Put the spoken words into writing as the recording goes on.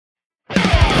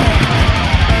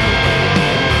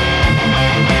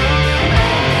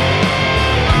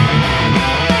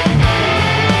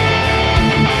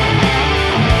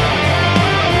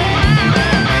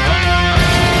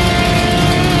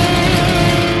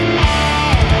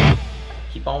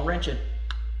WRENCHIN.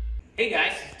 Hey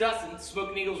guys, it's Dustin,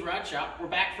 Smoking Eagles Rod Shop. We're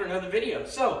back for another video.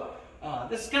 So,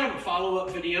 this is kind of a follow-up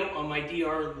video on my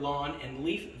DR lawn and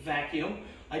leaf vacuum.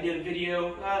 I did a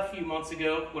video a few months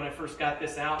ago when I first got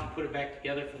this out and put it back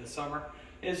together for the summer.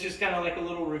 It's just kind of like a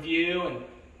little review and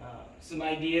some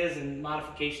ideas and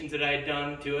modifications that I had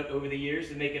done to it over the years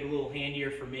to make it a little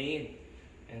handier for me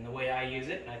and the way I use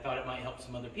it, and I thought it might help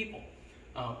some other people.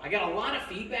 I got a lot of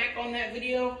feedback on that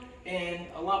video and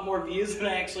a lot more views than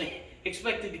I actually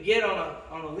expected to get on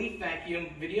a leaf vacuum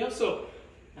video. So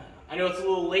I know it's a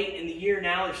little late in the year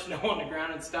now, there's snow on the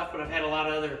ground and stuff, but I've had a lot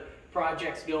of other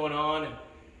projects going on and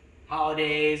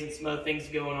holidays and some other things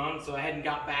going on, so I hadn't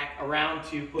got back around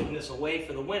to putting this away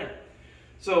for the winter.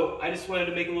 So I just wanted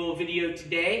to make a little video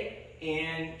today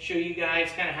and show you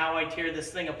guys kind of how I tear this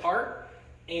thing apart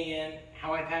and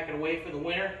how I pack it away for the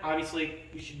winter. Obviously,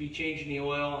 you should be changing the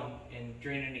oil and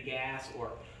draining the gas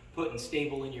or putting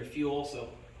stable in your fuel. So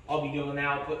I'll be doing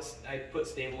that. I put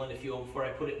stable in the fuel before I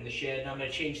put it in the shed. And I'm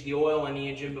going to change the oil on the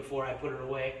engine before I put it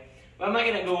away. But I'm not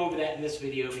going to go over that in this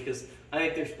video because I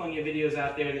think there's plenty of videos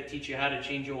out there that teach you how to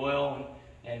change oil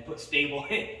and put stable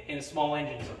in a small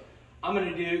engine. So I'm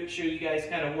going to show you guys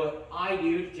kind of what I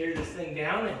do to tear this thing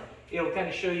down, and it'll kind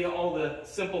of show you all the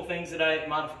simple things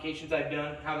modifications I've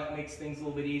done, how that makes things a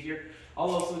little bit easier. I'll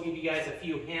also give you guys a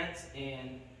few hints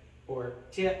or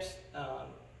tips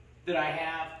that I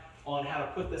have on how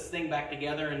to put this thing back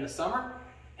together in the summer.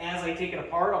 As I take it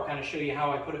apart, I'll kind of show you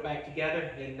how I put it back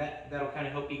together, and that'll kind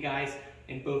of help you guys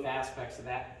in both aspects of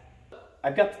that.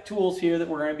 I've got the tools here that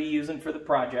we're going to be using for the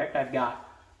project. I've got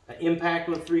an impact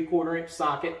with a 3/4 inch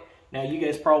socket. Now you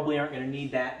guys probably aren't going to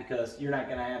need that because you're not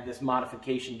going to have this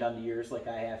modification done to yours like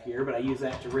I have here, but I use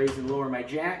that to raise and lower my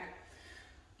jack.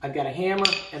 I've got a hammer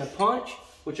and a punch,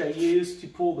 which I use to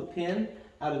pull the pin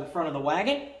out of the front of the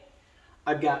wagon.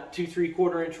 I've got 2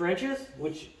 3/4 inch wrenches,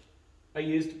 which I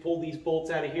use to pull these bolts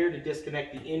out of here to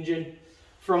disconnect the engine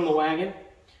from the wagon.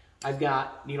 I've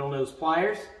got needle nose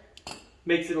pliers.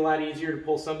 Makes it a lot easier to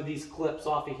pull some of these clips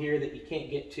off of here that you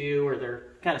can't get to or they're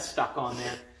kind of stuck on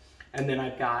there. And then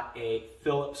I've got a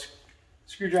Phillips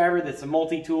screwdriver that's a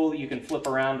multi-tool that you can flip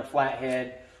around the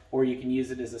flathead, or you can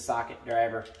use it as a socket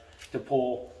driver to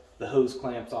pull the hose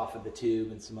clamps off of the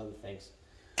tube and some other things.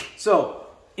 So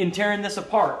in tearing this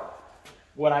apart,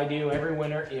 what I do every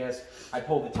winter is I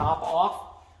pull the top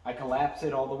off, I collapse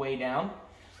it all the way down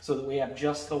so that we have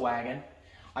just the wagon.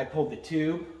 I pull the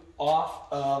tube off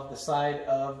of the side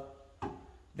of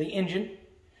the engine,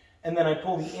 and then I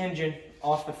pull the engine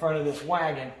off the front of this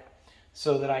wagon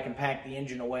so that I can pack the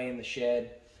engine away in the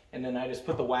shed. And then I just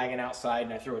put the wagon outside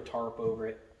and I throw a tarp over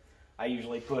it. I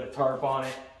usually put a tarp on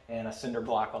it and a cinder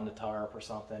block on the tarp or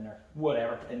something or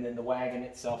whatever, and then the wagon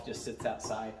itself just sits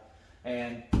outside.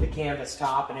 And the canvas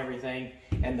top and everything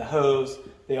and the hose,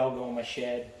 they all go in my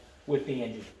shed with the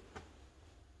engine.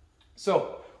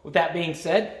 So with that being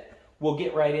said, we'll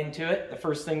get right into it. The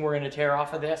first thing we're going to tear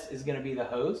off of this is going to be the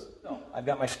hose. So I've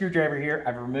got my screwdriver here.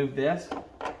 I've removed this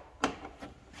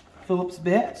Phillips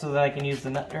bit so that I can use the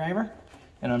nut driver.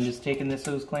 And I'm just taking this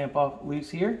hose clamp off loose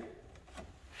here.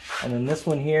 And then this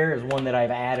one here is one that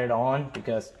I've added on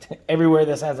because everywhere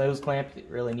this has a hose clamp, it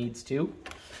really needs two.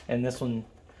 And this one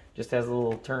just has a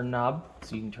little turn knob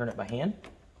so you can turn it by hand.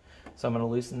 So I'm going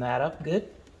to loosen that up good.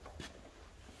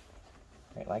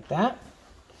 Right like that.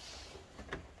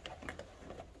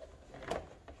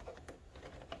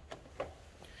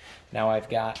 Now I've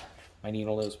got my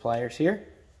needle nose pliers here.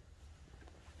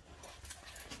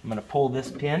 I'm going to pull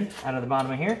this pin out of the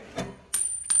bottom of here.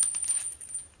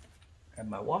 Grab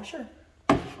my washer.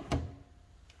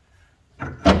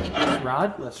 This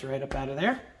rod lifts right up out of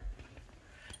there.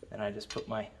 Then I just put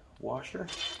my washer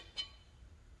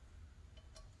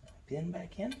pin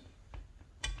back in.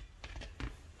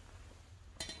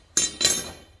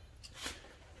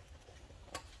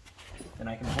 Then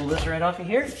I can pull this right off of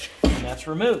here, and that's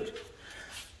removed.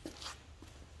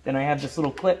 Then I have this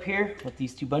little clip here with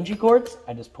these 2 bungee cords.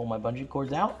 I just pull my bungee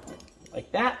cords out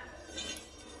like that.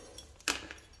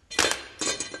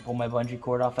 Pull my bungee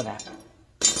cord off of that.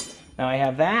 Now I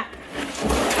have that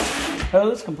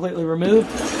hose completely removed.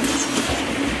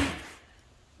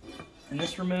 And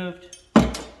this removed.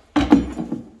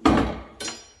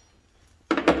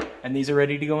 And these are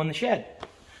ready to go in the shed.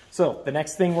 So the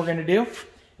next thing we're going to do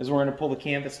is we're going to pull the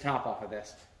canvas top off of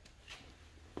this.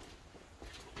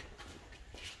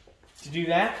 To do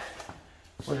that,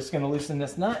 we're just going to loosen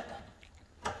this nut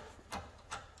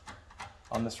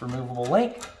on this removable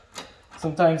link.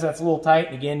 Sometimes that's a little tight,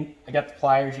 and again, I got the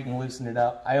pliers, you can loosen it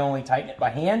up. I only tighten it by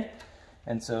hand,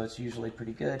 and so it's usually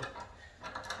pretty good.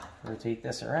 Rotate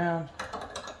this around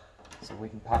so we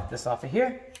can pop this off of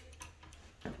here.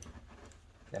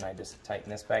 Then I just tighten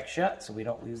this back shut so we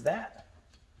don't lose that.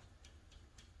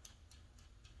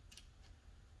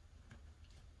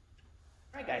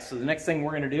 Alright guys, so the next thing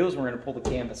we're going to do is we're going to pull the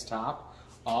canvas top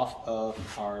off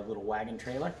of our little wagon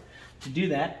trailer. To do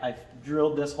that, I've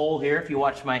drilled this hole here. If you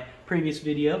watched my previous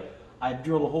video, I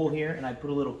drilled a hole here and I put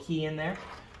a little key in there.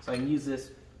 So I can use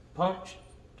this punch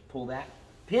to pull that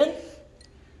pin.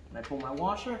 And I pull my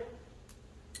washer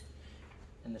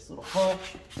and this little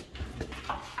punch.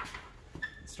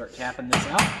 Start tapping this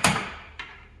out.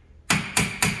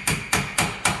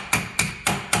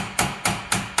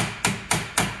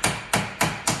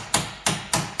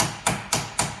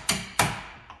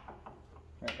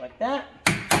 Right like that.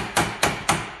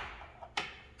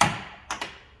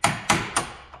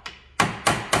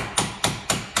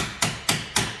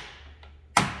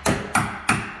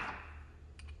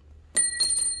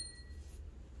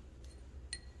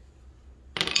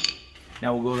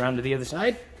 Now we'll go around to the other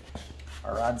side.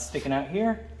 Our rod's sticking out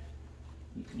here.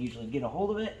 You can usually get a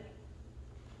hold of it,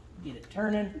 get it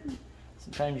turning.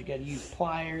 Sometimes you got to use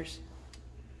pliers.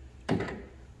 Get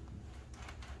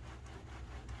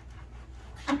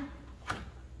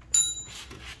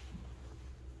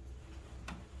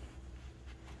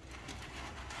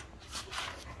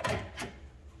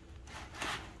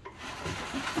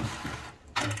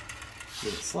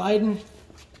it sliding.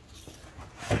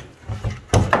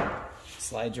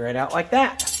 Slides right out like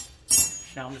that.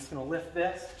 Now I'm just going to lift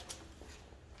this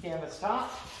canvas top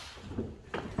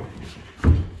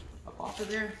up off of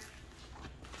there.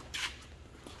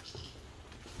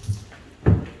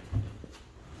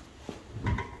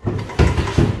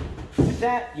 Like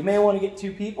that. You may want to get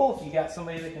 2 people if you got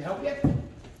somebody that can help you.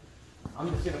 I'm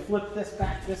just going to flip this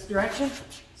back this direction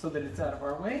so that it's out of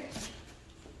our way.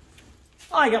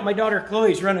 Oh, I got my daughter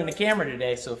Chloe's running the camera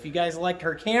today, so if you guys liked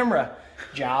her camera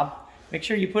job, make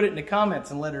sure you put it in the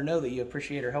comments and let her know that you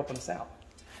appreciate her helping us out.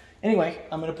 Anyway,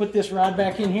 I'm going to put this rod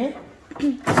back in here so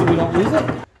we don't lose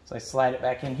it. So I slide it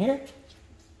back in here.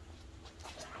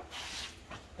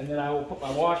 And then I will put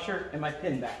my washer and my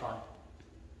pin back on.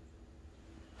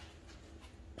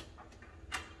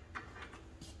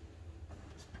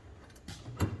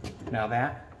 Now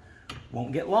that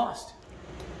won't get lost.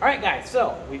 Alright guys,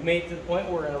 so we've made it to the point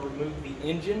where we're going to remove the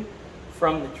engine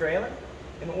from the trailer.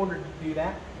 In order to do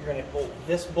that, you're going to bolt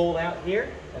this bolt out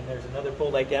here, and there's another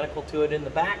bolt identical to it in the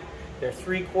back. They're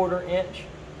 3/4 inch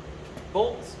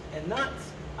bolts and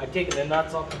nuts. I've taken the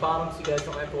nuts off the bottom so you guys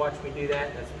don't have to watch me do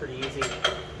that. That's pretty easy.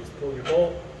 Just pull your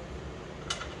bolt,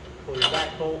 pull your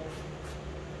back bolt,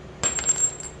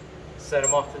 set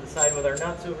them off to the side with our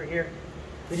nuts over here.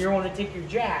 Then you want to take your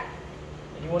jack,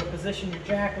 and you want to position your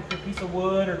jack with your piece of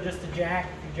wood or just a jack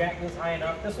if your jack goes high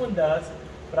enough. This one does,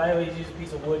 but I always use a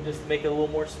piece of wood just to make it a little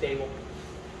more stable.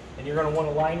 And you're going to want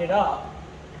to line it up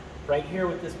right here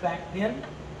with this back pin.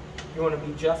 You want to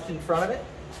be just in front of it.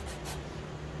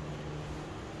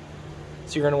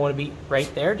 So you're going to want to be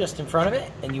right there, just in front of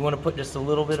it, and you want to put just a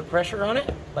little bit of pressure on it,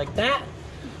 like that,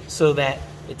 so that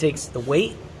it takes the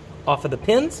weight off of the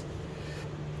pins.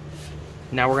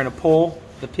 Now we're going to pull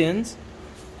the pins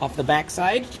off the back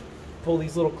side, pull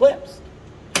these little clips.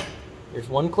 Here's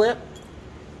one clip,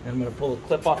 and I'm going to pull a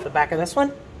clip off the back of this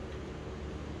one.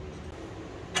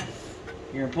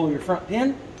 You're going to pull your front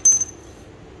pin.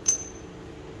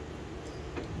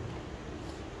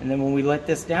 And then when we let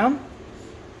this down,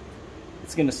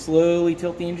 it's going to slowly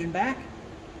tilt the engine back.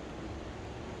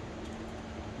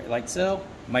 Right like so.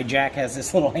 My jack has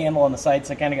this little handle on the side,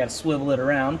 so I kind of got to swivel it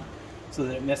around so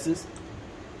that it misses.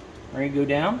 We're going to go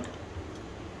down.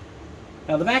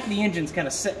 Now the back of the engine's kind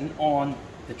of sitting on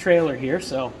the trailer here,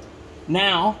 so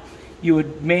now you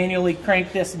would manually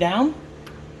crank this down,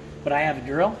 but I have a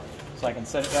drill. So I can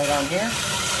set it right on here,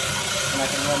 and I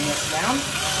can run this down.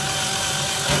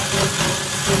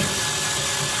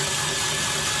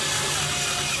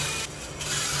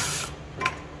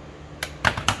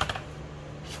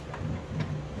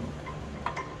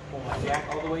 Pull my jack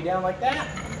all the way down like that.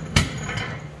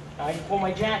 Now I can pull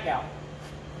my jack out.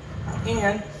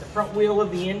 And the front wheel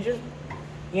of the engine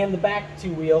and the back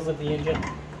 2 wheels of the engine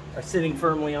are sitting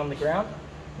firmly on the ground.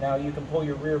 Now you can pull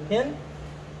your rear pin.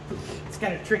 It's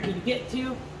kind of tricky to get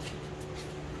to.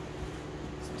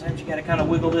 Sometimes you got to kind of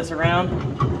wiggle this around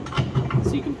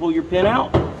so you can pull your pin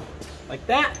out like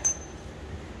that.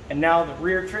 And now the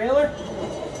rear trailer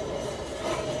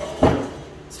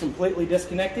is completely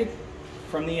disconnected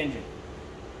from the engine.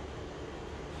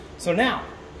 So now,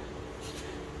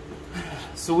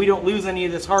 so we don't lose any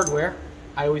of this hardware,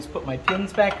 I always put my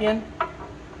pins back in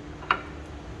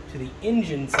to the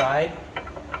engine side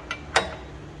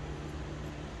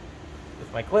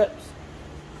with my clips.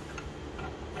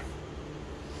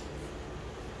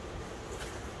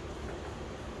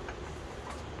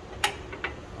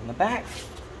 back.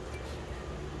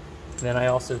 Then I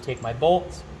also take my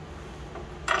bolts.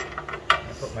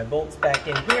 I put my bolts back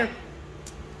in here.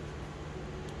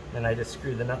 Then I just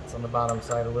screw the nuts on the bottom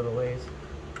side a little ways.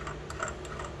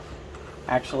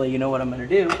 Actually, you know what I'm going to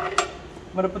do?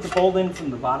 I'm going to put the bolt in from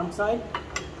the bottom side.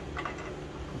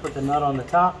 Put the nut on the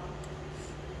top.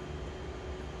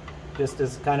 Just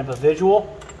as kind of a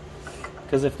visual.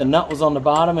 Because if the nut was on the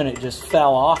bottom and it just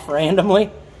fell off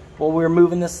randomly while we were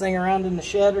moving this thing around in the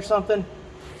shed or something,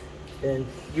 then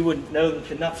you wouldn't know that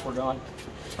the nuts were gone.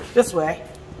 This way,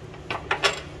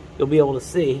 you'll be able to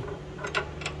see,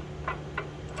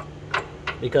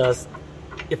 because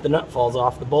if the nut falls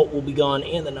off, the bolt will be gone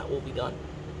and the nut will be gone.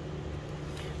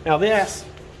 Now this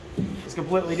is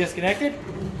completely disconnected,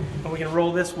 and we can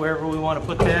roll this wherever we want to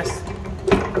put this.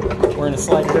 We're going to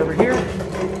slide it over here,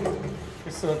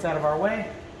 just so it's out of our way.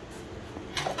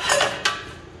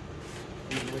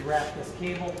 Usually wrap this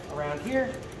cable around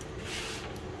here,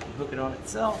 and hook it on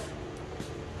itself.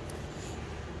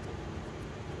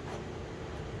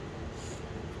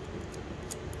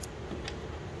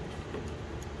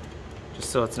 Just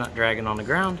so it's not dragging on the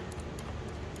ground.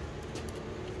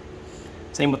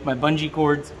 Same with my bungee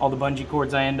cords. All the bungee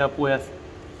cords I end up with,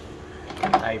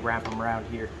 I wrap them around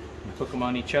here and hook them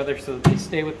on each other so that they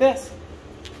stay with this.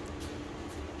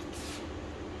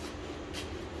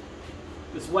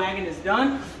 This wagon is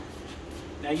done.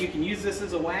 Now you can use this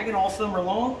as a wagon all summer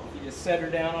long. You just set her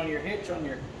down on your hitch on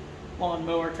your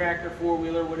lawnmower, tractor,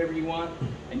 four-wheeler, whatever you want,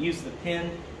 and use the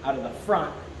pin out of the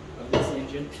front of this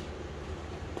engine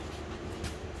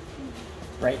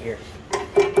right here.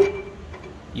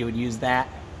 You would use that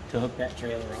to hook that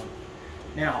trailer on.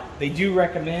 Now, they do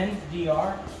recommend,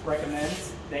 DR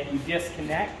recommends that you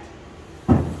disconnect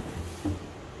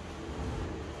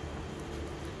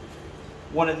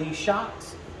one of these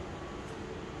shocks.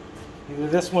 Either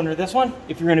this one or this one,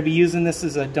 if you're going to be using this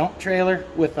as a dump trailer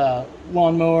with a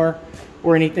lawnmower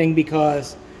or anything,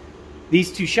 because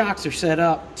these two shocks are set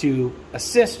up to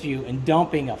assist you in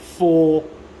dumping a full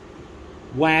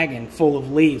wagon full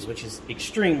of leaves, which is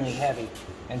extremely heavy.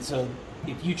 And so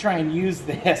if you try and use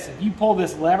this, if you pull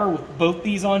this lever with both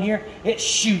these on here, it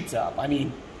shoots up. I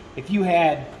mean, if you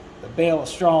had a bale of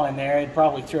straw in there, it'd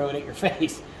probably throw it at your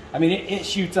face. I mean, it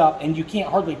shoots up, and you can't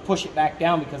hardly push it back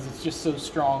down because it's just so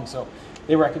strong. So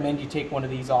they recommend you take one of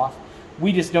these off.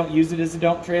 We just don't use it as a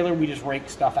dump trailer. We just rake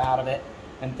stuff out of it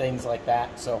and things like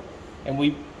that. So,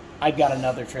 and I've got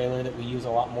another trailer that we use a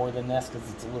lot more than this because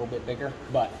it's a little bit bigger.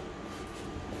 But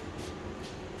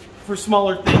for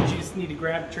smaller things, you just need to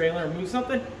grab a trailer and move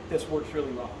something. This works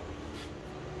really well.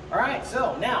 All right,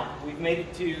 so now we've made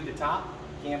it to the top,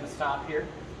 canvas top here.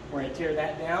 We're going to tear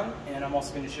that down, and I'm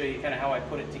also going to show you kind of how I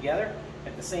put it together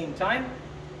at the same time,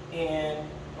 and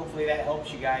hopefully that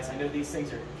helps you guys. I know these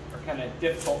things are kind of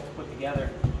difficult to put together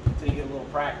until you get a little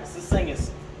practice. This thing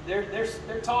is,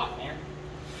 they're taut, man.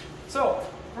 So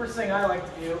first thing I like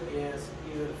to do is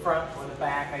either the front or the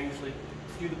back. I usually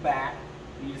do the back.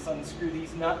 You just unscrew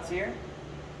these nuts here.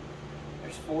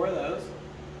 There's 4 of those.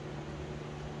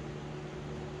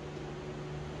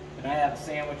 And I have a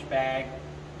sandwich bag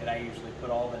that I usually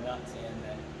put all the nuts in,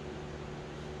 and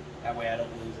that way I don't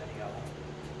lose any of them.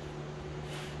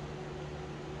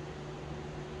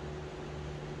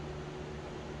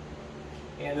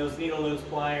 And those needle nose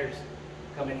pliers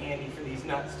come in handy for these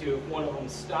nuts too. If one of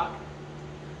them's stuck,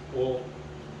 we'll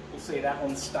say that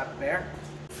one's stuck there.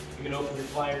 You can open your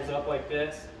pliers up like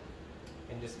this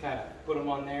and just kind of put them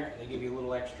on there. They give you a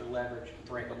little extra leverage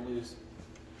to break them loose,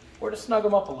 or to snug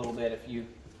them up a little bit if you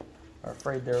are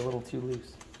afraid they're a little too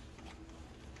loose.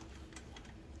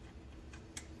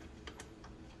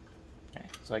 Okay,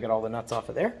 so I got all the nuts off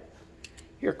of there.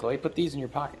 Here, Chloe, put these in your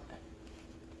pocket.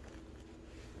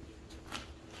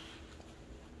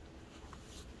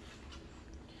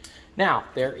 Now,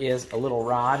 there is a little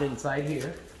rod inside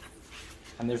here,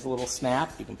 and there's a little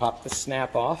snap. You can pop the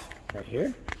snap off right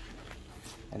here.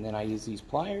 And then I use these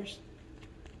pliers.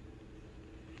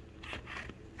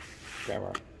 Grab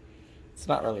our, it's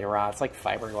not really a rod, it's like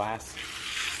fiberglass.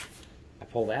 I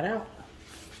pull that out.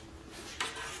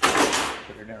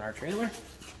 Put it in our trailer.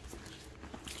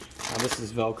 Now this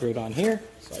is Velcroed on here,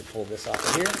 so I pull this off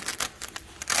of here.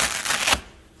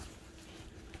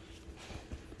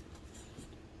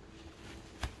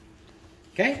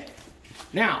 Okay,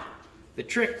 now the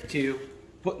trick to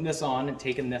putting this on and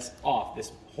taking this off,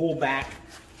 this whole back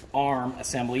arm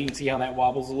assembly, you can see how that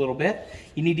wobbles a little bit.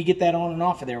 You need to get that on and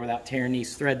off of there without tearing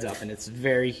these threads up, and it's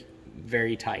very,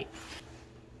 very tight.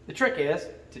 The trick is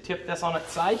to tip this on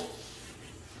its side,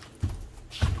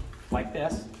 like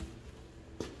this.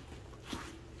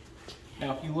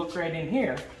 Now if you look right in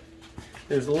here,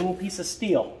 there's a little piece of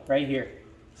steel right here.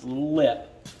 It's a little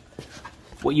lip.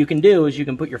 What you can do is you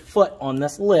can put your foot on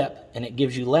this lip and it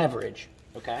gives you leverage,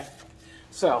 okay?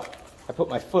 So I put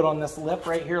my foot on this lip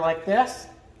right here like this.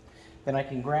 Then I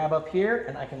can grab up here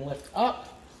and I can lift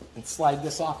up and slide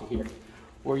this off of here.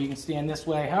 Or you can stand this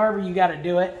way, however you got to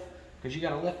do it, because you got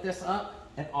to lift this up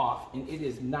and off, and it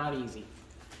is not easy.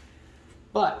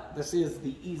 But this is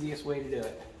the easiest way to do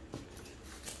it.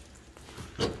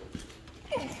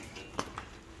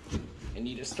 And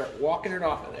you just start walking it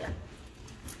off of there.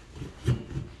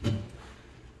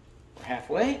 We're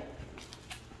halfway.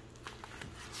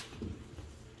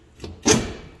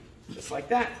 Just like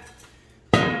that.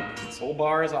 This whole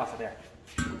bar is off of there.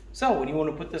 So when you want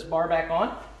to put this bar back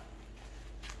on,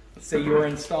 let's say you were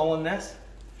installing this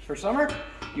for summer,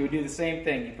 you would do the same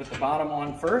thing. You put the bottom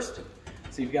on first.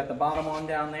 So you've got the bottom on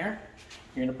down there.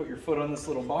 You're going to put your foot on this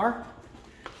little bar.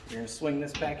 You're going to swing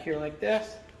this back here like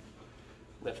this.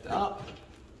 Lift up.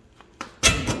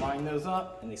 You line those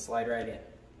up and they slide right in.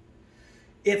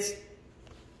 It's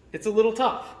a little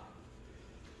tough,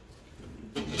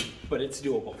 but it's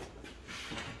doable.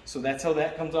 So that's how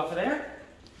that comes off of there.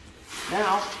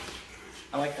 Now,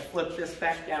 I like to flip this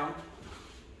back down.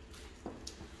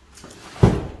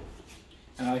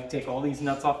 And I like to take all these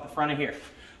nuts off the front of here.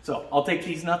 So I'll take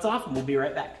these nuts off and we'll be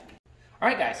right back. All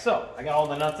right guys, so I got all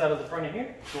the nuts out of the front of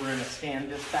here. So we're gonna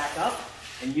stand this back up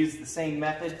and use the same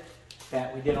method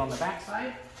that we did on the back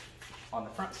side, on the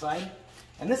front side.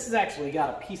 And this has actually got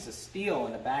a piece of steel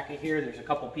in the back of here. There's a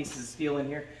couple pieces of steel in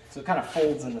here, so it kind of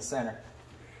folds in the center.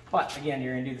 But again,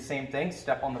 you're gonna do the same thing.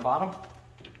 Step on the bottom,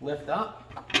 lift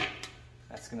up.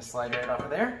 That's gonna slide right off of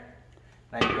there.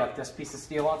 Now you've got this piece of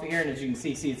steel off of here, and as you can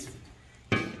see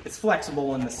it's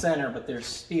flexible in the center, but there's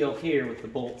steel here with the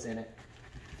bolts in it.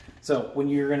 So when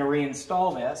you're gonna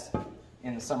reinstall this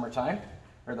in the summertime,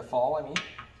 or the fall, I mean,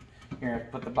 you're gonna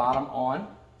put the bottom on.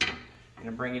 You're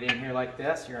gonna bring it in here like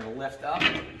this. You're gonna lift up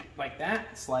like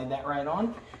that, slide that right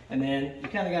on, and then you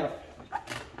kind of gotta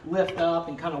lift up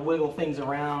and kind of wiggle things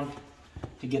around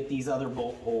to get these other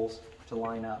bolt holes to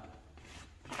line up.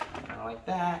 Kind of like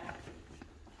that.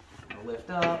 Lift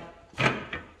up.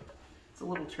 It's a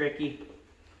little tricky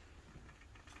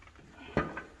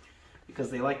because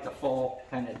they like to fall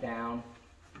kind of down.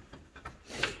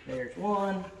 There's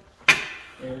one,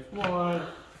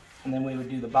 and then we would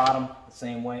do the bottom the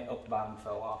same way. Oh, the bottom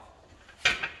fell off.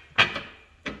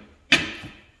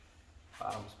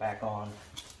 Bottom's back on.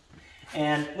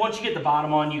 And once you get the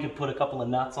bottom on, you can put a couple of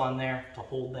nuts on there to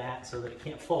hold that so that it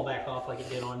can't fall back off like it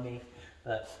did on me.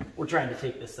 But we're trying to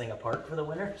take this thing apart for the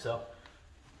winter, so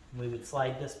we would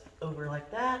slide this over like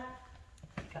that.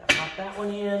 Kind of pop that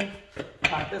one in,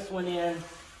 pop this one in,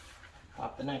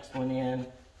 pop the next one in.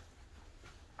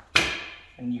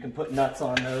 And you can put nuts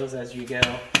on those as you go.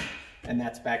 And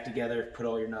that's back together. Put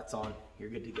all your nuts on. You're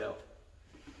good to go.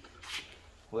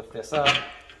 Lift this up,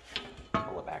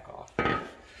 pull it back off.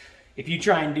 If you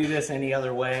try and do this any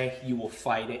other way, you will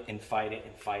fight it and fight it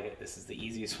and fight it. This is the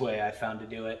easiest way I found to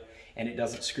do it. And it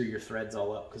doesn't screw your threads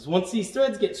all up. Because once these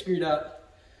threads get screwed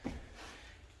up,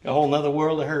 a whole nother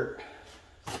world of hurt.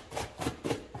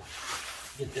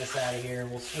 Get this out of here and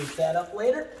we'll sweep that up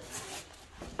later.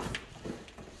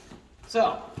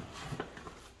 So,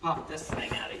 pop this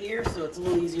thing out of here so it's a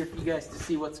little easier for you guys to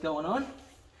see what's going on.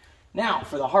 Now,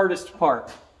 for the hardest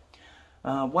part.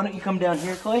 Why don't you come down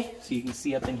here, Clay, so you can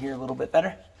see up in here a little bit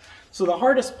better. So the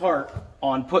hardest part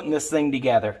on putting this thing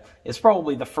together is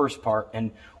probably the first part.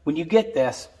 And when you get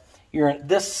this,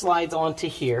 this slides onto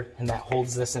here, and that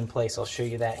holds this in place. I'll show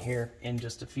you that here in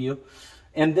just a few.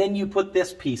 And then you put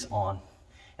this piece on.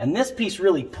 And this piece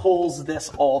really pulls this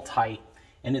all tight,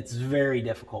 and it's very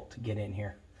difficult to get in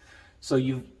here. So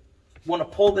you want to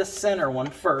pull this center one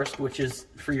first, which is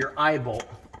for your eye bolt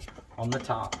on the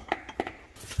top.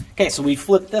 Okay, so we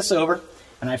flipped this over,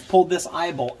 and I've pulled this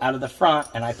eye bolt out of the front,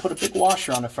 and I put a big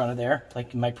washer on the front of there,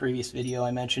 like in my previous video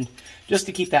I mentioned, just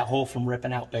to keep that hole from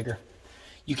ripping out bigger.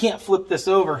 You can't flip this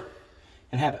over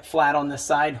and have it flat on this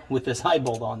side with this eye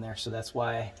bolt on there, so that's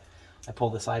why I pull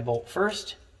this eye bolt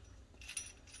first.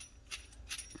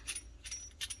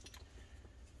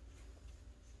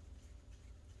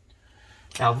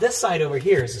 Now this side over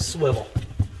here is a swivel,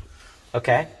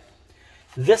 okay?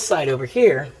 This side over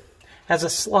here has a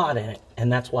slot in it,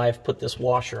 and that's why I've put this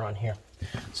washer on here.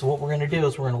 So what we're going to do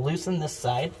is we're going to loosen this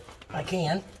side. I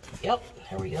can. Yep,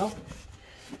 there we go.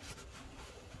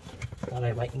 Thought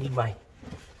I might need my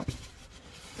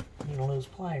needle nose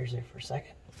pliers there for a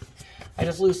second. I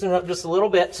just loosened it up just a little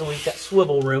bit so we've got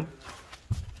swivel room.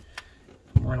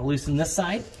 We're going to loosen this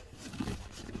side.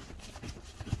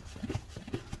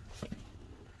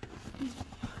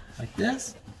 Like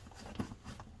this.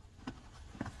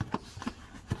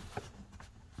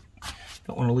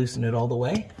 Don't want to loosen it all the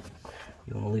way.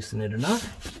 You want to loosen it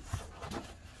enough.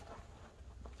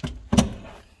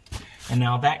 And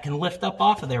now that can lift up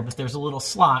off of there, but there's a little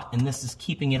slot, and this is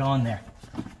keeping it on there.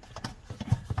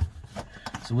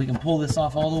 So we can pull this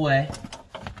off all the way.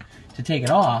 To take it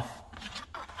off,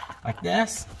 like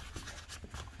this,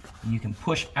 you can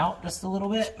push out just a little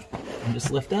bit and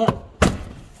just lift up,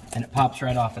 and it pops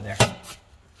right off of there.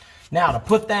 Now to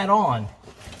put that on,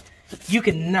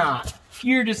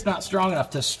 you're just not strong enough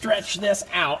to stretch this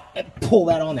out and pull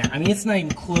that on there. I mean, it's not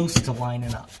even close to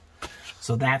lining up.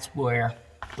 So that's where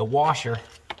the washer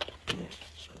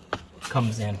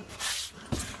comes in.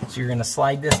 So you're gonna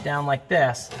slide this down like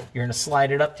this, you're gonna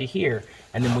slide it up to here,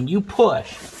 and then when you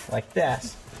push like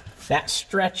this, that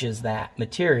stretches that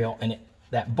material, and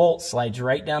that bolt slides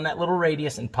right down that little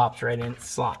radius and pops right in its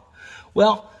slot.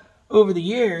 Well, over the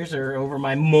years, or over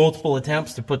my multiple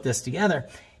attempts to put this together,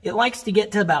 it likes to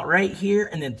get to about right here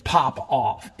and then pop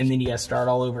off, and then you gotta start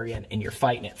all over again, and you're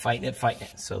fighting it, fighting it, fighting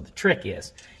it. So the trick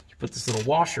is, you put this little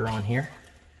washer on here,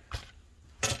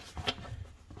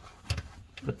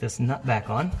 put this nut back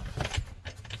on,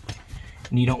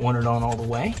 and you don't want it on all the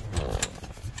way,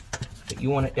 but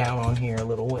you want it down on here a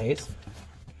little ways,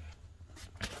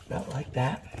 about like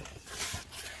that.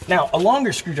 Now, a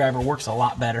longer screwdriver works a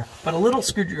lot better, but a little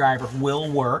screwdriver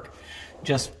will work,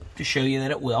 just to show you that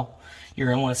it will. You're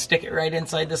going to want to stick it right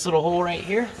inside this little hole right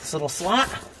here, this little slot.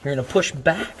 You're going to push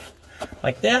back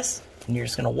like this, and you're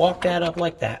just going to walk that up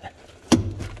like that.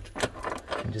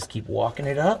 And just keep walking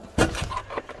it up.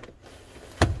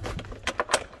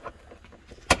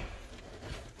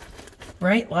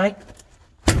 Right like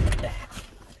that.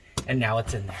 And now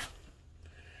it's in there.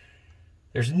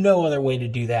 There's no other way to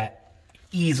do that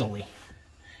easily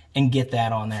and get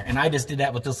that on there. And I just did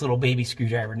that with this little baby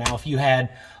screwdriver. Now, if you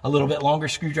had a little bit longer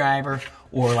screwdriver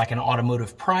or like an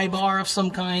automotive pry bar of some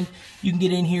kind, you can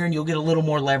get in here and you'll get a little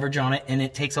more leverage on it, and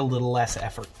it takes a little less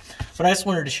effort. But I just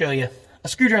wanted to show you, a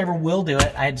screwdriver will do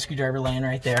it. I had the screwdriver laying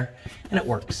right there, and it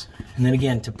works. And then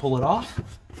again, to pull it off,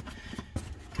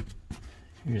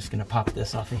 you're just gonna pop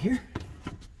this off of here.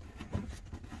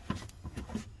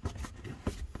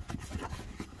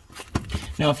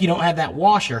 Now, if you don't have that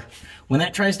washer, when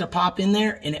that tries to pop in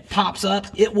there and it pops up,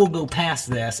 it will go past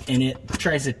this and it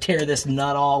tries to tear this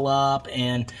nut all up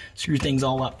and screw things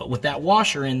all up. But with that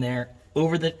washer in there,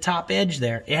 over the top edge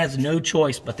there, it has no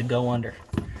choice but to go under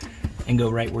and go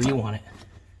right where you want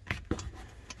it.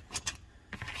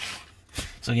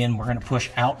 So again, we're gonna push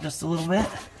out just a little bit.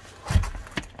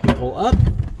 Pull up.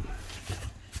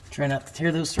 Try not to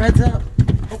tear those threads up.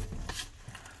 Oh.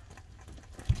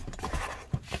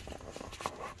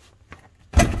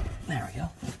 There we go.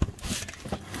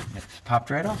 It popped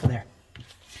right off of there.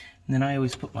 And then I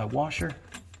always put my washer,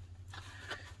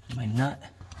 my nut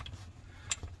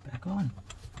back on.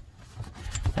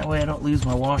 That way I don't lose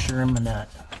my washer and my nut.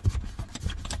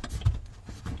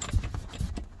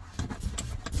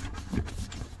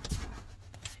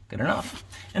 Good enough.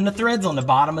 And the threads on the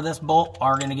bottom of this bolt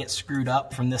are going to get screwed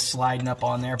up from this sliding up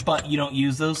on there, but you don't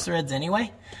use those threads anyway,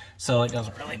 so it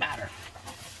doesn't really matter.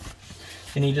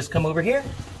 Then you just come over here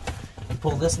and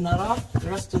pull this nut off the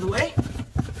rest of the way.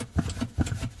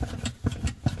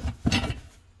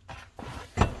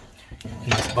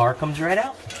 And this bar comes right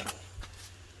out.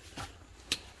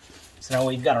 So now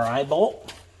we've got our eye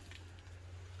bolt,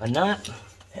 a nut,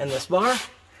 and this bar.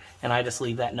 And I just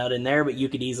leave that nut in there, but you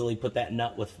could easily put that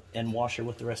nut and washer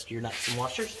with the rest of your nuts and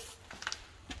washers.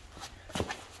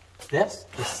 This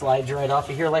just slides right off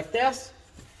of here like this,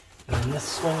 and then this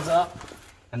swings up,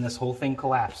 and this whole thing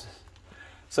collapses.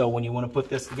 So when you want to put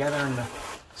this together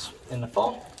in the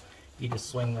fall, you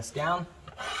just swing this down,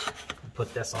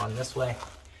 put this on this way,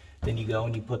 then you go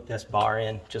and you put this bar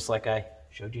in, just like I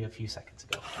showed you a few seconds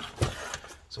ago.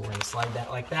 So we're going to slide that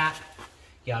like that.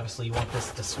 You obviously want this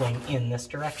to swing in this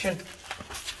direction.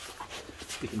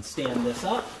 We can stand this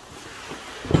up,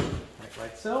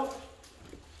 like so.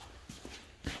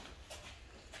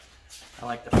 I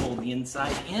like to fold the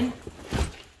inside in.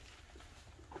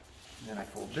 Then I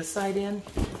fold this side in.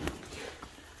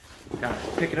 Kind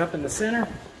of pick it up in the center,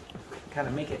 kind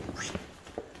of make it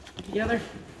together.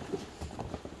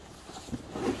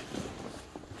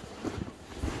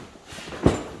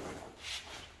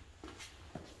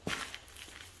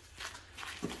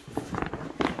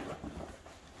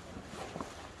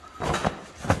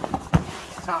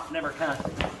 Top never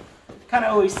kind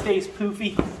of always stays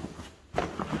poofy.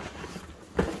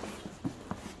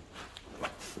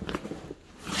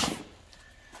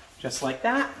 Just like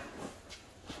that.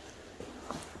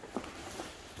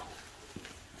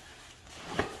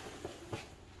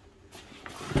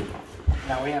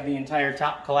 Now we have the entire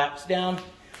top collapsed down.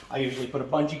 I usually put a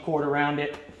bungee cord around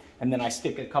it, and then I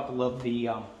stick a couple of the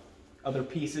other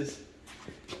pieces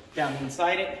down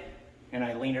inside it, and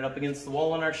I lean it up against the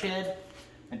wall in our shed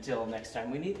until next time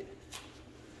we need it.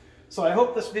 So I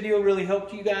hope this video really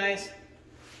helped you guys.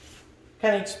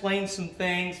 Kind of explain some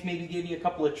things, maybe give you a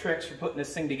couple of tricks for putting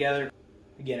this thing together.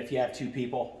 Again, if you have 2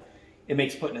 people, it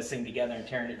makes putting this thing together and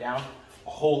tearing it down a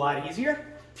whole lot easier.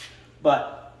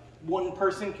 But 1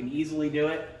 person can easily do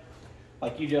it,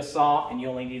 like you just saw, and you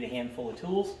only need a handful of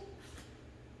tools.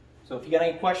 So if you got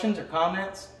any questions or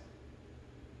comments,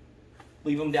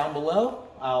 leave them down below.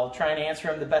 I'll try and answer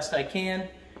them the best I can.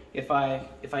 If I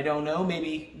don't know,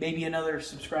 maybe another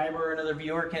subscriber or another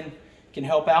viewer can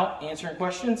help out answering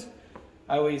questions.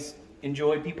 I always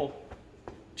enjoy people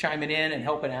chiming in and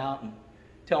helping out and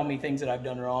telling me things that I've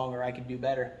done wrong or I could do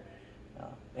better.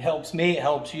 It helps me, it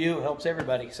helps you, it helps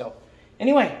everybody. So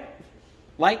anyway,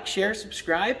 like, share,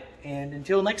 subscribe, and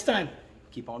until next time,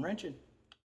 keep on wrenching.